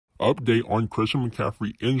update on Christian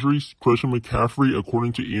McCaffrey injuries. Christian McCaffrey,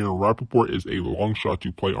 according to Ian Rappaport, is a long shot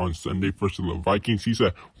to play on Sunday versus the Vikings. He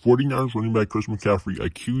said 49ers running back Christian McCaffrey,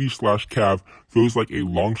 Achilles/calf, feels like a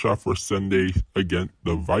long shot for Sunday against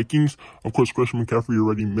the Vikings. Of course, Christian McCaffrey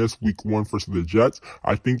already missed week 1 versus the Jets.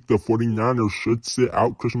 I think the 49ers should sit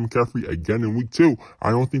out Christian McCaffrey again in week 2.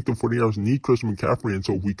 I don't think the 49ers need Christian McCaffrey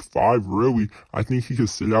until week 5, really. I think he could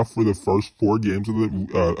sit out for the first 4 games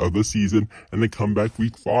of the season and then come back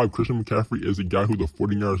week 5. Christian McCaffrey is a guy who the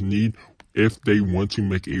 49ers need if they want to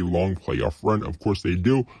make a long playoff run. Of course they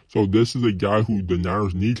do. So this is a guy who the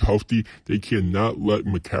Niners need healthy. They cannot let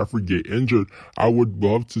McCaffrey get injured. I would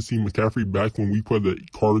love to see McCaffrey back when we play the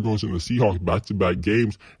Cardinals and the Seahawks back-to-back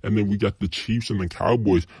games, and then we got the Chiefs and the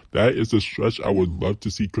Cowboys. That is a stretch I would love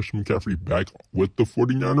to see Christian McCaffrey back with the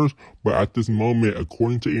 49ers, but at this moment,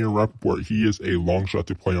 according to Ian Rappaport, he is a long shot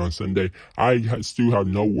to play on Sunday. I still have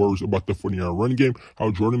no worries about the 49ers running game,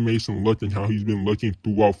 how Jordan Mason looked and how he's been looking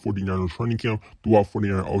throughout 49ers training camp, throughout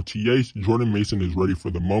 49 OTAs. Jordan Mason is ready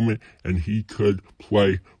for the moment, and he could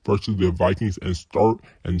play versus the Vikings and start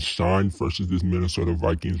and shine versus this Minnesota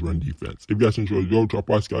Vikings run defense. If you guys enjoyed the video, drop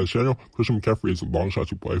a like, subscribe to the channel. Christian McCaffrey is a long shot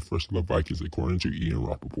to play versus the Vikings, according to Ian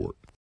Rappaport.